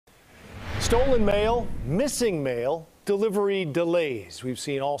Stolen mail, missing mail, delivery delays. We've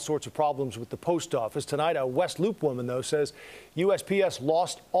seen all sorts of problems with the post office. Tonight, a West Loop woman, though, says USPS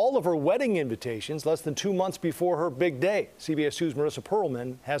lost all of her wedding invitations less than 2 months before her big day. CBS 2's Marissa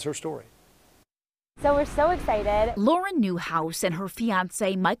Perlman has her story. So we're so excited. Lauren Newhouse and her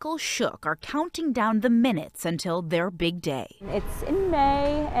fiance Michael Shook are counting down the minutes until their big day. It's in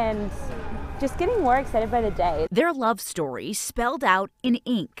May and just getting more excited by the day. Their love story spelled out in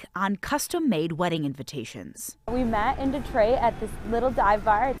ink on custom-made wedding invitations. We met in Detroit at this little dive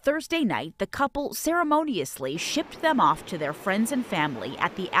bar. Thursday night, the couple ceremoniously shipped them off to their friends and family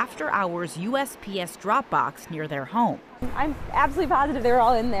at the after-hours USPS drop box near their home. I'm absolutely positive they were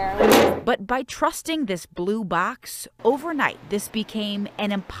all in there. But by trusting this blue box, overnight this became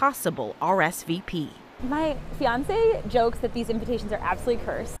an impossible RSVP. My fiance jokes that these invitations are absolutely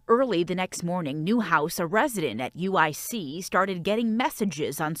cursed. Early the next morning, Newhouse, a resident at UIC, started getting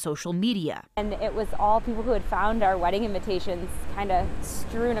messages on social media. And it was all people who had found our wedding invitations kind of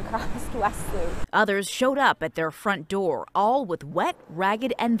strewn across West Loop. Others showed up at their front door, all with wet,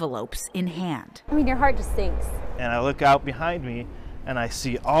 ragged envelopes in hand. I mean, your heart just sinks. And I look out behind me and I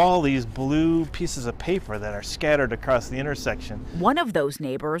see all these blue pieces of paper that are scattered across the intersection. One of those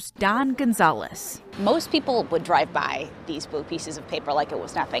neighbors, Don Gonzalez. Most people would drive by these blue pieces of paper like it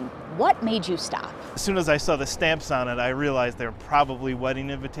was nothing. What made you stop? As soon as I saw the stamps on it, I realized they were probably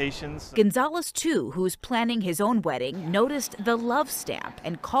wedding invitations. Gonzalez, too, who's planning his own wedding, noticed the love stamp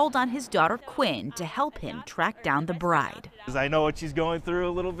and called on his daughter Quinn to help him track down the bride. I know what she's going through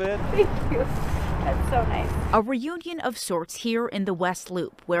a little bit. Thank you. That's so nice. A reunion of sorts here in the West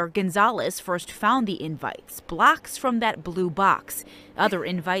Loop, where Gonzalez first found the invites, blocks from that blue box. Other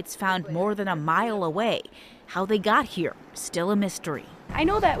invites found more than a mile away. How they got here, still a mystery. I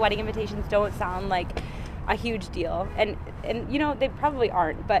know that wedding invitations don't sound like a huge deal, and you know, they probably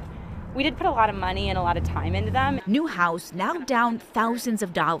aren't, but we did put a lot of money and a lot of time into them. Newhouse now down thousands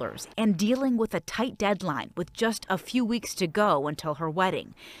of dollars and dealing with a tight deadline with just a few weeks to go until her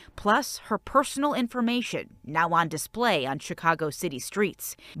wedding. Plus, her personal information now on display on Chicago city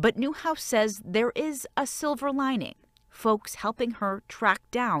streets. But Newhouse says there is a silver lining. Folks helping her track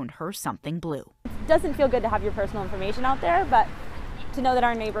down her something blue. It doesn't feel good to have your personal information out there, but to know that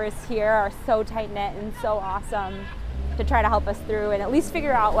our neighbors here are so tight-knit and so awesome to try to help us through and at least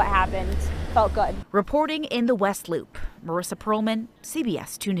figure out what happened felt good. Reporting in the West Loop, Marissa Perlman,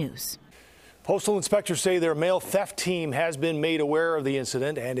 CBS 2 News. Postal inspectors say their mail theft team has been made aware of the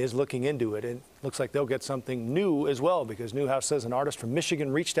incident and is looking into it. It looks like they'll get something new as well, because Newhouse says an artist from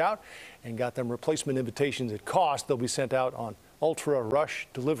Michigan reached out and got them replacement invitations at cost. They'll be sent out on ultra rush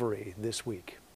delivery this week.